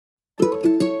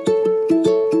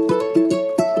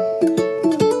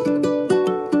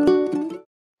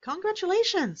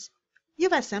Congratulations!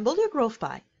 You've assembled your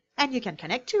GrovePi, and you can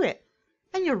connect to it,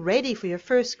 and you're ready for your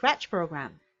first Scratch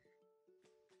program.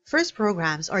 First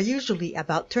programs are usually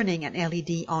about turning an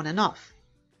LED on and off.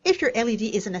 If your LED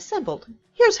isn't assembled,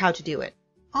 here's how to do it.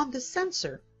 On the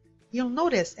sensor, you'll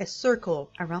notice a circle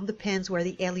around the pins where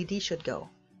the LED should go.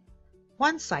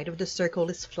 One side of the circle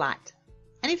is flat,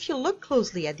 and if you look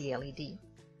closely at the LED,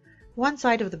 one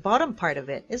side of the bottom part of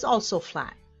it is also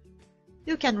flat.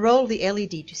 You can roll the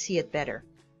LED to see it better.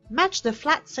 Match the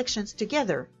flat sections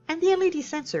together, and the LED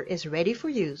sensor is ready for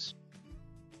use.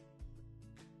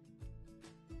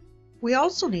 We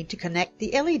also need to connect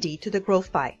the LED to the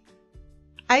GrovePi.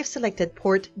 I've selected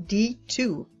port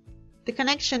D2. The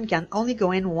connection can only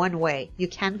go in one way. You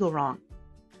can't go wrong.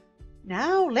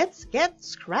 Now let's get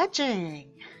scratching.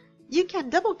 You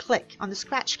can double-click on the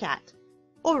Scratch Cat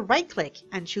or right-click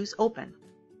and choose Open.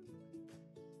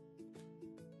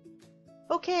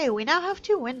 Okay, we now have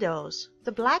two windows.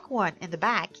 The black one in the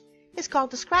back is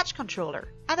called the Scratch Controller,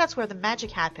 and that's where the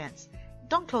magic happens.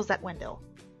 Don't close that window.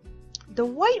 The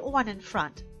white one in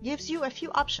front gives you a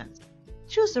few options.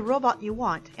 Choose the robot you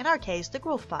want, in our case the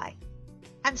GrovePi,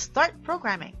 and start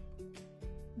programming.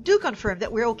 Do confirm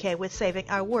that we're okay with saving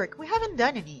our work. We haven't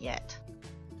done any yet.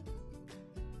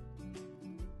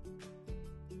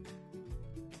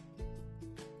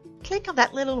 Click on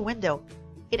that little window.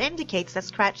 It indicates that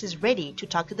Scratch is ready to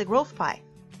talk to the GrovePi.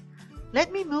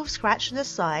 Let me move Scratch to the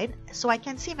side so I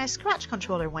can see my Scratch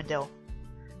controller window,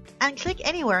 and click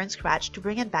anywhere in Scratch to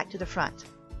bring it back to the front.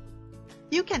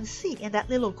 You can see in that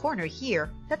little corner here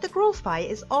that the GrovePi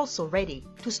is also ready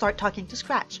to start talking to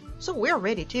Scratch, so we're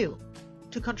ready too.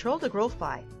 To control the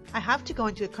GrovePi, I have to go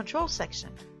into a control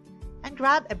section and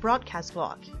grab a broadcast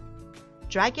block.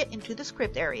 Drag it into the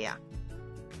script area.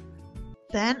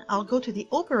 Then I'll go to the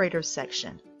operators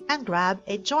section and grab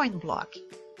a join block.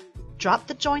 Drop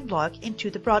the join block into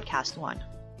the broadcast one.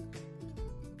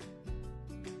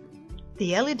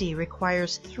 The LED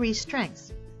requires 3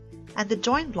 strings, and the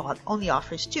join block only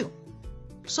offers 2.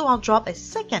 So I'll drop a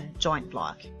second join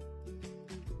block.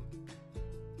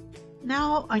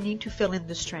 Now I need to fill in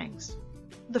the strings.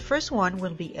 The first one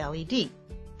will be LED,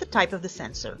 the type of the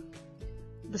sensor.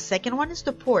 The second one is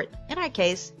the port, in our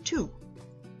case 2.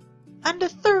 And the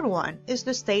third one is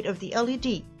the state of the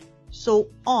LED, so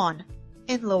on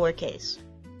in lowercase.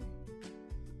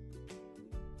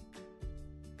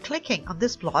 Clicking on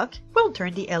this block will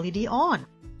turn the LED on.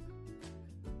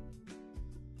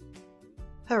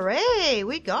 Hooray!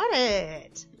 We got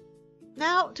it!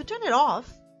 Now, to turn it off,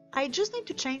 I just need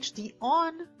to change the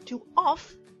on to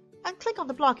off and click on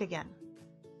the block again.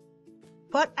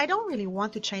 But I don't really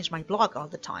want to change my block all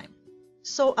the time,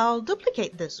 so I'll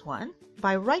duplicate this one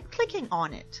by right-clicking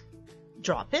on it,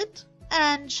 drop it,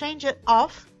 and change it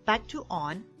off back to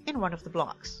on in one of the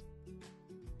blocks.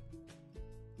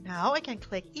 Now I can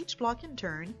click each block in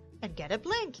turn and get a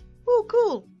blink. Ooh,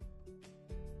 cool!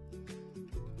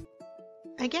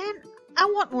 Again, I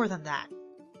want more than that.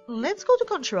 Let's go to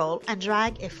Control and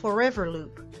drag a forever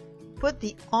loop. Put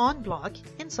the on block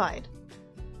inside.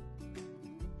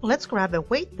 Let's grab a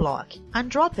wait block and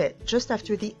drop it just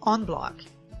after the on block.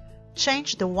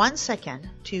 Change the 1 second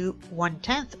to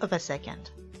 1/10 of a second.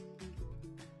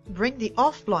 Bring the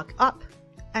off block up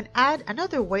and add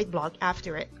another wait block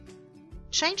after it.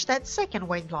 Change that second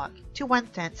wait block to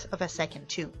 1/10 of a second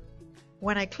too.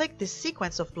 When I click this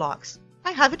sequence of blocks,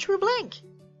 I have a true blink.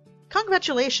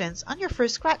 Congratulations on your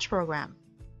first Scratch program.